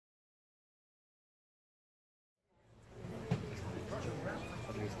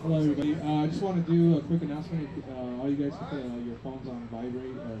Hello, everybody. I just want to do a quick announcement. All you guys can put your phones on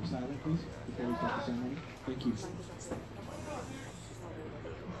vibrate or silent, please, before we start the ceremony. Thank you.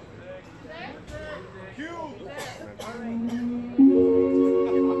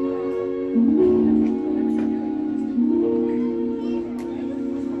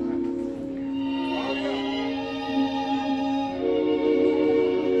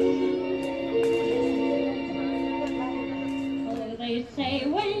 They say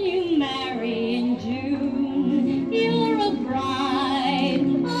when you marry in June, you're a bride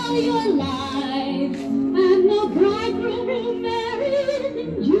all your life. And the bridegroom who marries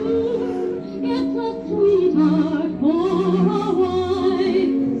in June gets a sweetheart for a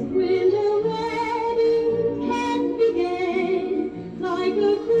wife. Winter weddings can be gay, like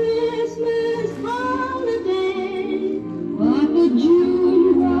a Christmas holiday. But the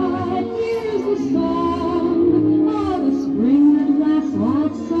June bride hears the song of a spring that lasts all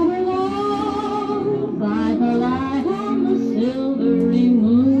summer long. By the light on the silvery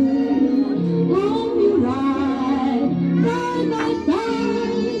moon, home you ride, side by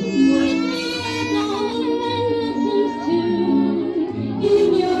side, with the echo and listens to in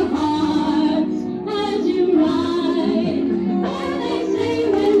your hearts as you ride. For they say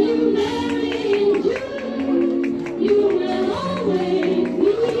when you marry in June, you will always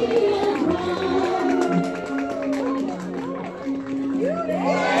be a bride.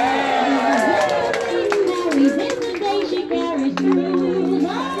 Marries in the day she carries through the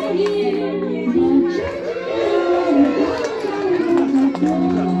year. The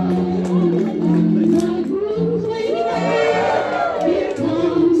church the groom's waiting up. Here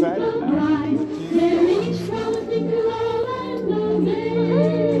comes the bride. They're each promising to love and obey.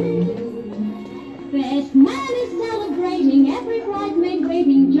 Best man is celebrating, every bridesmaid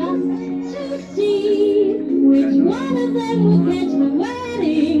waiting just to see which one of them will catch the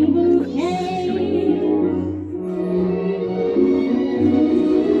wedding bouquet.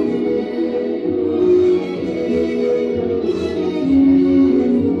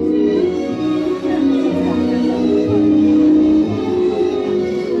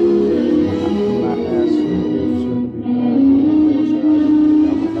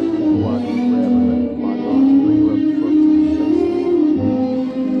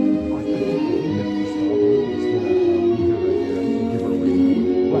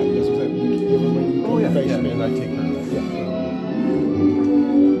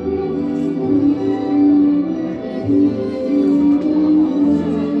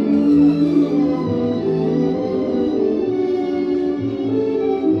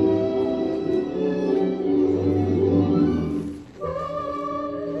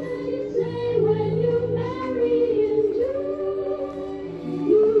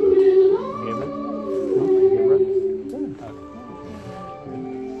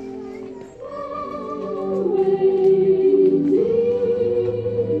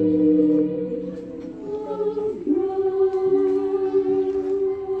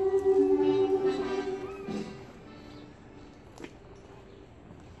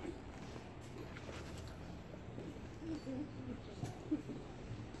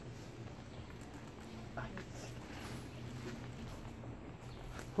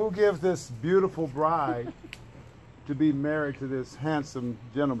 Who gives this beautiful bride to be married to this handsome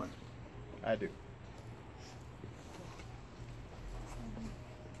gentleman? I do.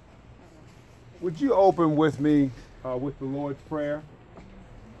 Would you open with me with the Lord's Prayer?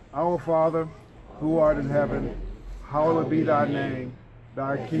 Our Father, who art in heaven, hallowed be thy name.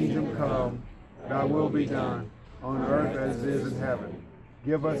 Thy kingdom come, thy will be done, on earth as it is in heaven.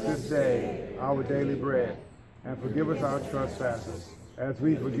 Give us this day our daily bread, and forgive us our trespasses, as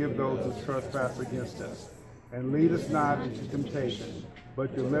we forgive those who trespass against us. And lead us not into temptation,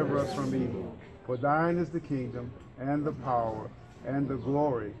 but deliver us from evil. For thine is the kingdom, and the power, and the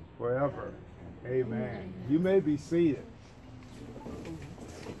glory forever. Amen. You may be seated.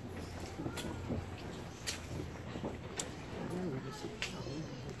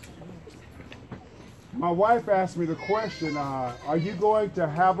 My wife asked me the question, are you going to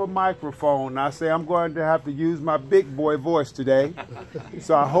have a microphone? I say I'm going to have to use my big boy voice today.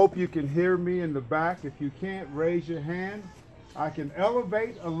 So I hope you can hear me in the back. If you can't, raise your hand. I can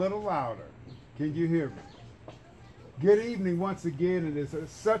elevate a little louder. Can you hear me? Good evening once again, and it's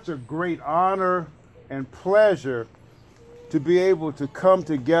such a great honor and pleasure to be able to come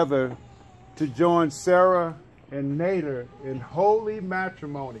together to join Sarah and Nader in holy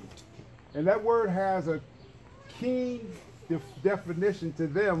matrimony. And that word has a keen definition to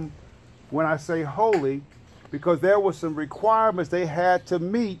them when I say holy, because there were some requirements they had to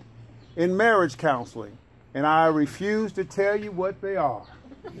meet in marriage counseling. and I refuse to tell you what they are,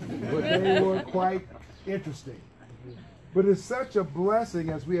 but they were quite interesting. But it's such a blessing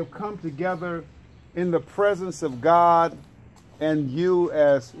as we have come together in the presence of God and you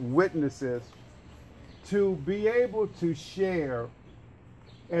as witnesses to be able to share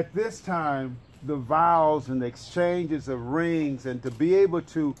at this time the vows and the exchanges of rings, and to be able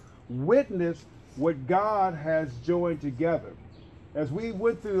to witness what God has joined together. As we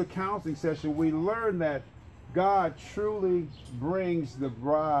went through the counseling session, we learned that God truly brings the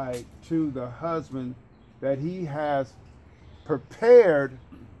bride to the husband that he has prepared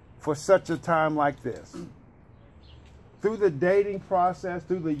for such a time like this. Through the dating process,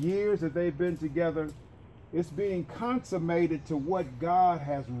 through the years that they've been together, it's being consummated to what God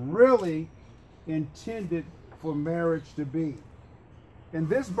has really intended for marriage to be. In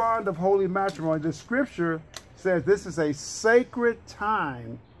this bond of holy matrimony, the scripture says this is a sacred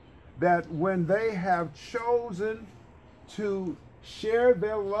time that when they have chosen to share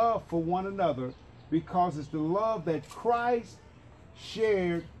their love for one another, because it's the love that Christ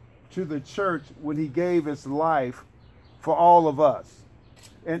shared to the church when he gave his life for all of us.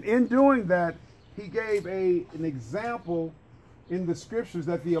 And in doing that, he gave an example in the scriptures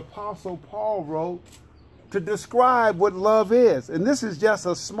that the Apostle Paul wrote to describe what love is. And this is just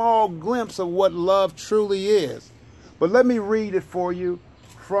a small glimpse of what love truly is. But let me read it for you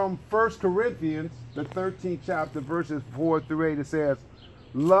from 1 Corinthians, the 13th chapter, verses 4 through 8. It says,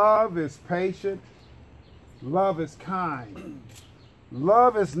 love is patient. Love is kind.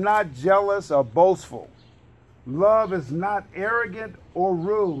 Love is not jealous or boastful. Love is not arrogant or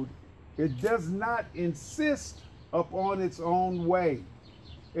rude. It does not insist upon its own way.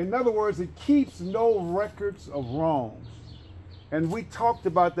 In other words, it keeps no records of wrongs. And we talked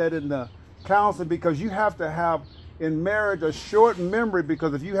about that in the counseling, because you have to have in marriage a short memory,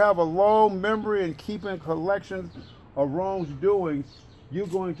 because if you have a long memory and keeping collections of wrongdoings, you're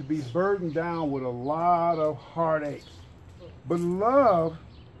going to be burdened down with a lot of heartaches. But love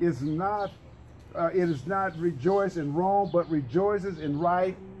is not, it is not rejoice in wrong, but rejoices in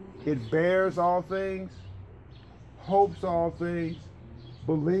right. It bears all things, hopes all things,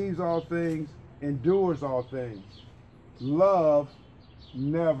 believes all things, endures all things. Love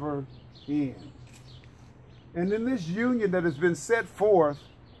never ends. And in this union that has been set forth,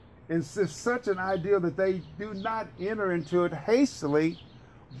 it's just such an ideal that they do not enter into it hastily,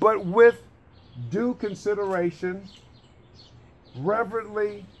 but with due consideration,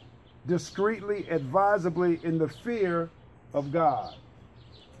 reverently, discreetly, advisably, in the fear of God.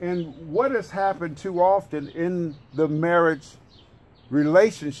 And what has happened too often in the marriage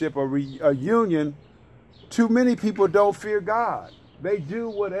relationship or a union, too many people don't fear God. They do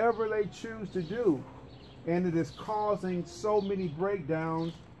whatever they choose to do, and it is causing so many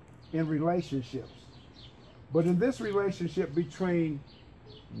breakdowns in relationships. But in this relationship between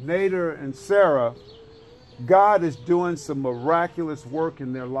Nader and Sara, God is doing some miraculous work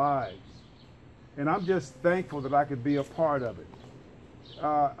in their lives. And I'm just thankful that I could be a part of it.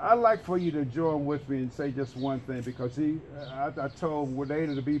 I'd like for you to join with me and say just one thing, because I told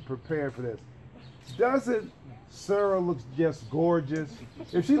Nader to be prepared for this. Doesn't Sara look just gorgeous?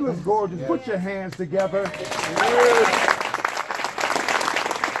 If she looks gorgeous, put your hands together.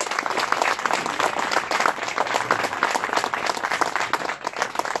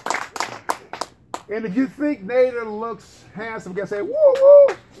 And if you think Nader looks handsome, you can say, woo, woo.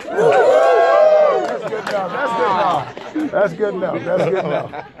 That's good enough. That's good enough. That's good enough. That's good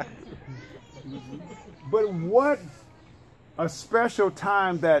enough. But what a special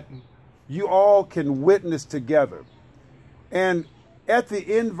time that you all can witness together. And at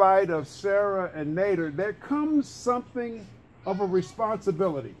the invite of Sara and Nader, there comes something of a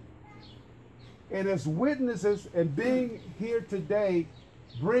responsibility. And as witnesses and being here today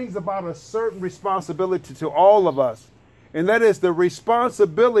brings about a certain responsibility to all of us. And that is the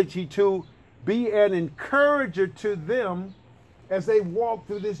responsibility to be an encourager to them as they walk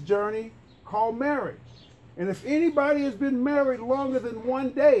through this journey called marriage. And if anybody has been married longer than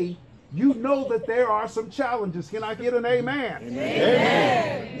one day, you know that there are some challenges. Can I get an amen?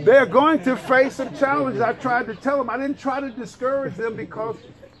 Amen. They're going to face some challenges. I tried to tell them, I didn't try to discourage them, because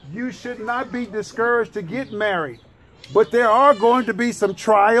you should not be discouraged to get married. But there are going to be some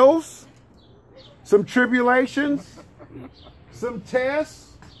trials, some tribulations, some tests.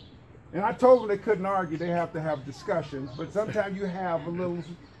 And I told them they couldn't argue, they have to have discussions. But sometimes you have a little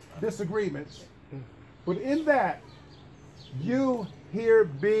disagreements. But in that, you here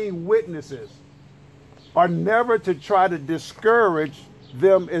being witnesses are never to try to discourage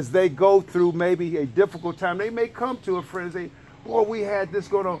them as they go through maybe a difficult time. They may come to a friend and say, oh, we had this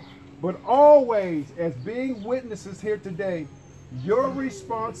going on. But always, as being witnesses here today, your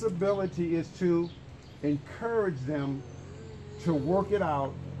responsibility is to encourage them to work it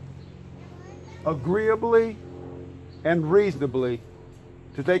out agreeably and reasonably,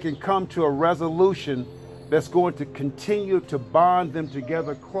 so they can come to a resolution that's going to continue to bond them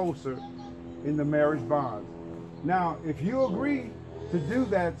together closer in the marriage bonds. Now, if you agree to do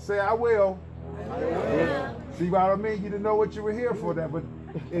that, say, I will. I will. See what I mean? You didn't know what you were here for that, but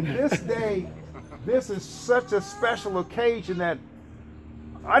in this day, this is such a special occasion that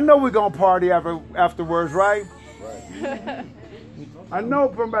I know we're going to party afterwards, right? Right. I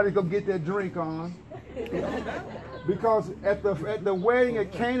know somebody's going to get their drink on. Because at the wedding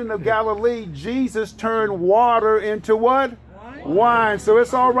at Cana of Galilee, Jesus turned water into what? Wine. So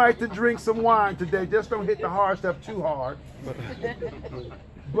it's all right to drink some wine today. Just don't hit the hard stuff too hard.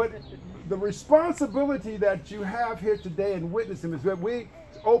 But the responsibility that you have here today in witnessing is that we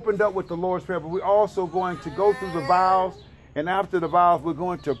opened up with the Lord's Prayer, but we're also going to go through the vows. And after the vows, we're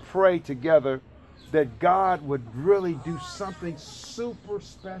going to pray together that God would really do something super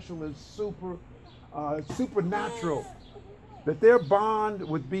special and supernatural, that their bond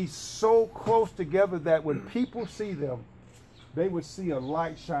would be so close together that when people see them, they would see a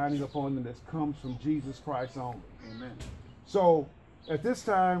light shining upon them that comes from Jesus Christ only. Amen. So at this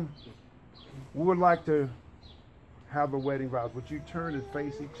time, we would like to have the wedding vows. Would you turn and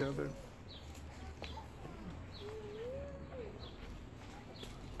face each other?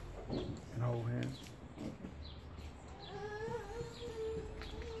 And hold hands.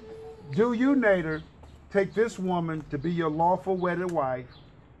 Do you, Nader, take this woman to be your lawful wedded wife,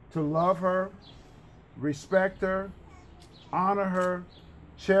 to love her, respect her, honor her,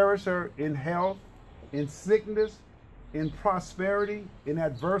 cherish her in health, in sickness, in prosperity, in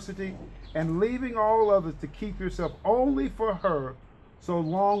adversity, and leaving all others to keep yourself only for her, so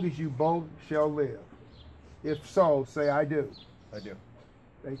long as you both shall live? If so, say, I do. I do.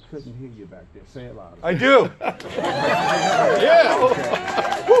 They couldn't hear you back there. Say it louder. I do. Yeah.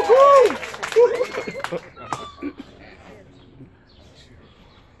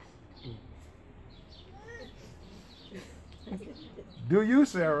 Do you,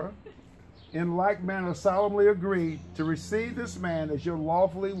 Sarah, in like manner solemnly agree to receive this man as your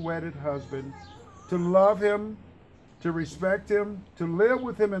lawfully wedded husband, to love him, to respect him, to live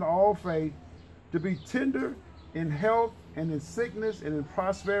with him in all faith, to be tender in health and in sickness and in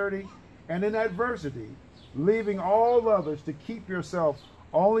prosperity and in adversity, leaving all others to keep yourself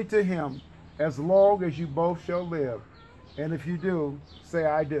only to him as long as you both shall live? And if you do, say,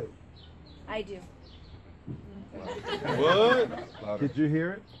 I do. I do. What? Did you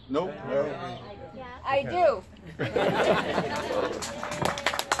hear it? Nope. I do.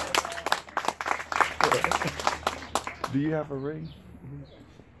 Do you have a ring?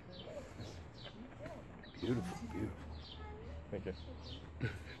 Beautiful, beautiful. Thank you.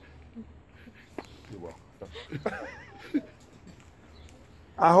 You're welcome.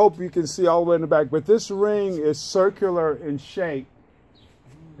 I hope you can see all the way in the back, but this ring is circular in shape.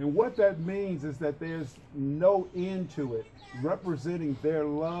 And what that means is that there's no end to it, representing their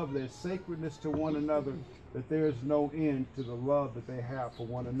love, their sacredness to one another, that there's no end to the love that they have for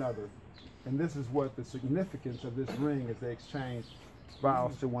one another. And this is what the significance of this ring is. They exchange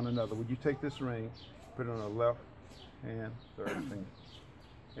vows to one another. Would you take this ring, put it on the left hand, third finger,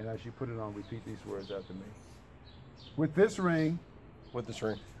 and as you put it on, repeat these words after me. With this ring,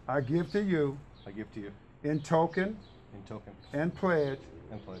 I give to you, in token, and pledge,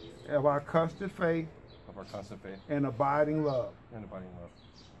 of our constant faith, and abiding love.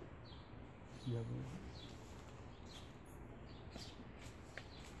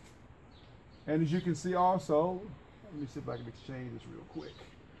 And as you can see also, let me see if I can exchange this real quick.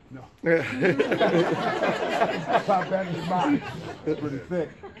 No. That's not bad as mine. It's pretty thick.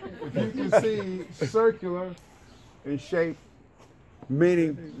 If you can see, circular in shape,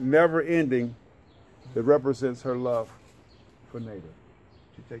 meaning never ending, that represents her love for Nader.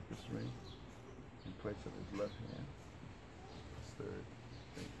 You take this ring and place it in his left hand, his third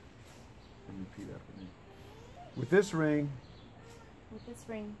finger, and repeat after me. With this ring,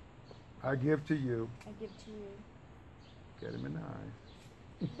 I give to you. Get him in the eyes.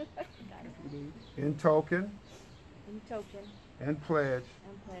 In token. And pledge.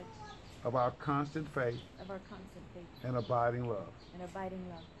 Of our constant faith. And abiding love.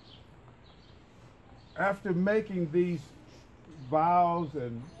 After making these vows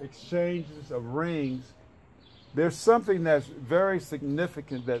and exchanges of rings, there's something that's very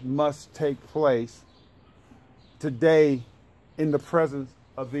significant that must take place today in the presence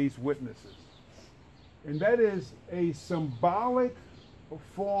of these witnesses. And that is a symbolic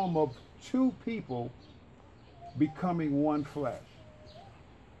form of two people becoming one flesh.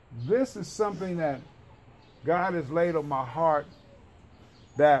 This is something that God has laid on my heart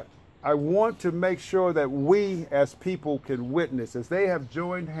that I want to make sure that we as people can witness as they have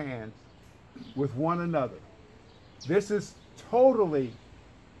joined hands with one another. This is totally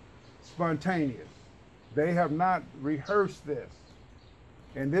spontaneous. They have not rehearsed this.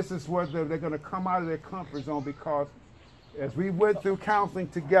 And this is where they're going to come out of their comfort zone, because as we went through counseling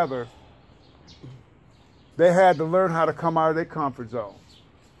together, they had to learn how to come out of their comfort zone.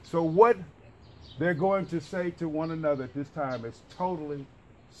 So what they're going to say to one another at this time is totally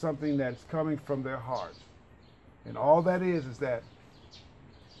something that's coming from their hearts. And all that is that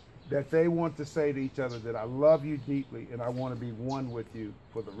they want to say to each other that I love you deeply and I want to be one with you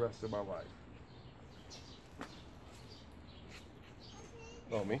for the rest of my life.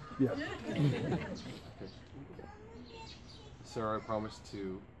 Oh, me? Yeah. Okay. Sarah, I promise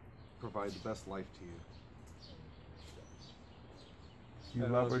to provide the best life to you.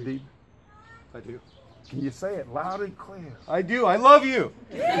 You love her deep? I do. Can you say it loud and clear? I do. I love you.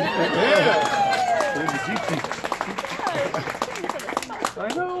 I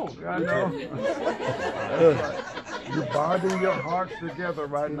know. You're bonding your hearts together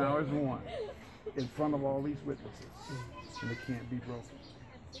right now as one in front of all these witnesses. And it can't be broken.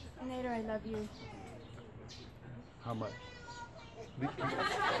 Nader, I love you. How much?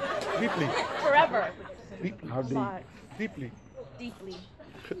 Deeply. Forever. How deep? Lot. Deeply. Deeply.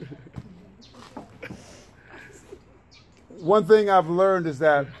 One thing I've learned is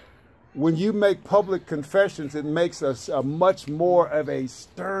that when you make public confessions, it makes us a much more of a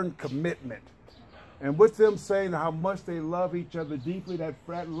stern commitment. And with them saying how much they love each other deeply, that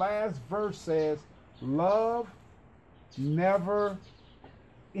last verse says, love never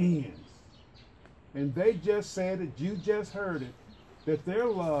ends. And they just said it, you just heard it, that their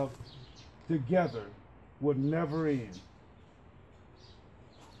love together would never end.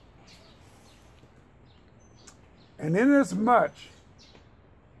 And inasmuch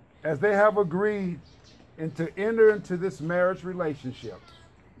as they have agreed to enter into this marriage relationship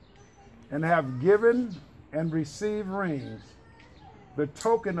and have given and received rings, the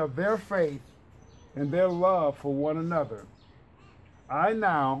token of their faith and their love for one another, I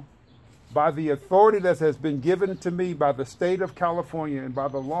now, by the authority that has been given to me by the state of California and by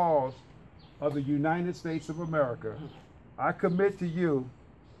the laws of the United States of America, I commit to you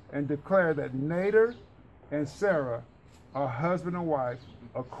and declare that Nader and Sara are husband and wife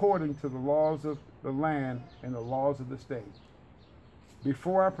according to the laws of the land and the laws of the state.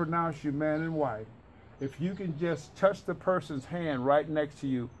 Before I pronounce you man and wife, if you can just touch the person's hand right next to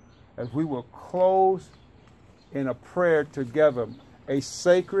you as we will close in a prayer together, a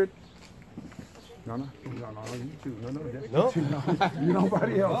sacred, you two, just you two, you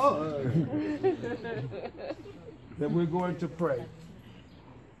nobody else. That we're going to pray.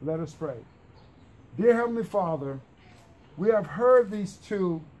 Let us pray. Dear Heavenly Father, we have heard these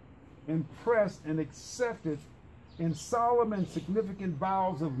two impressed and accepted in solemn and significant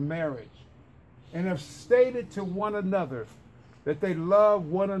vows of marriage, and have stated to one another that they love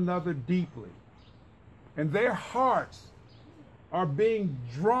one another deeply. And their hearts are being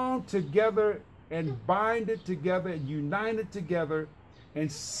drawn together and binded together and united together and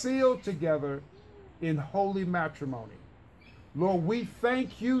sealed together in holy matrimony. Lord, we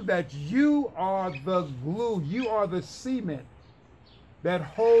thank you that you are the glue, you are the cement that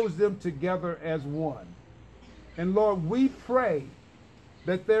holds them together as one. And Lord, we pray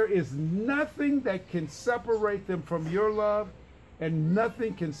that there is nothing that can separate them from your love, and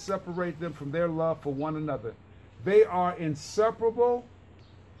nothing can separate them from their love for one another. They are inseparable.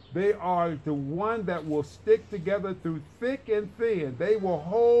 They are the one that will stick together through thick and thin. They will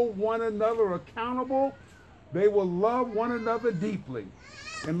hold one another accountable. They will love one another deeply.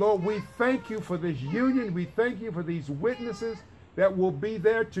 And Lord, we thank you for this union. We thank you for these witnesses that will be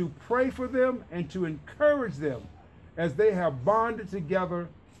there to pray for them and to encourage them as they have bonded together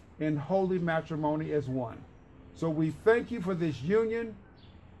in holy matrimony as one. So we thank you for this union,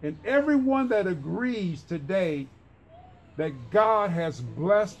 and everyone that agrees today that God has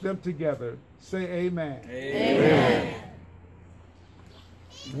blessed them together, say amen. Amen.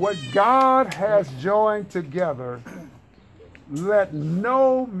 What God has joined together, let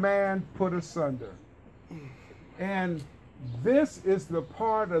no man put asunder. And this is the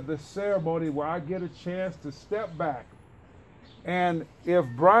part of the ceremony where I get a chance to step back. And if,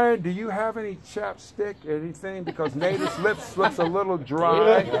 Brian, do you have any chapstick or anything? Because Nader's lips looks a little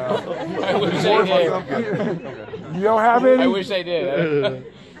dry. I wish I did. You don't have any? I wish I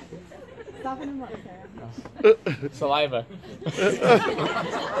did. Soften him up, Sarah. Saliva.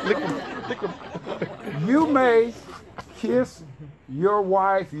 You may kiss your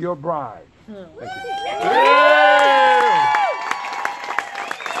wife, your bride.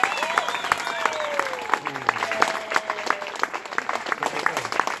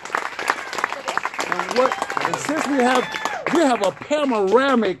 And since we have a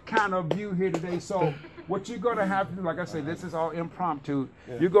panoramic kind of view here today, so what you're going to have to do, like I say, this is all impromptu.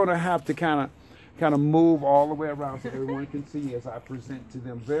 You're going to have to kind of move all the way around so everyone can see as I present to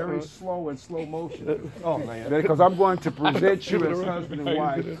them. Very slow and slow motion. Oh man! Because I'm going to present you as husband and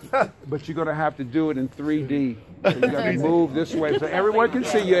wife, but you're going to have to do it in 3D. So you got to move this way so everyone can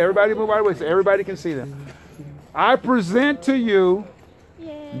see you. Everybody move out of the way so everybody can see them. I present to you,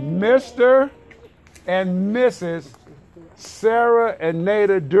 Mr. and Mrs. Sara and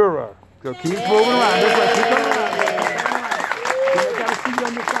Nader Durra. So keep moving around. This way, keep coming around. I got to see you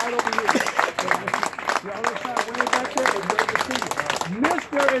on the side over here. The other side, way back there, is great to see you.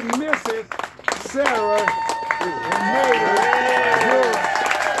 Mr. and Mrs. Sara and Nader Durra.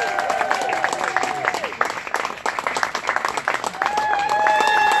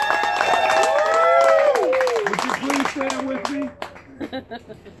 Would you please stand with me?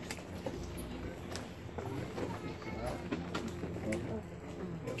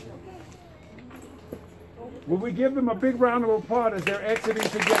 Will we give them a big round of applause as they're exiting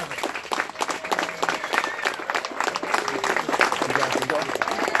together?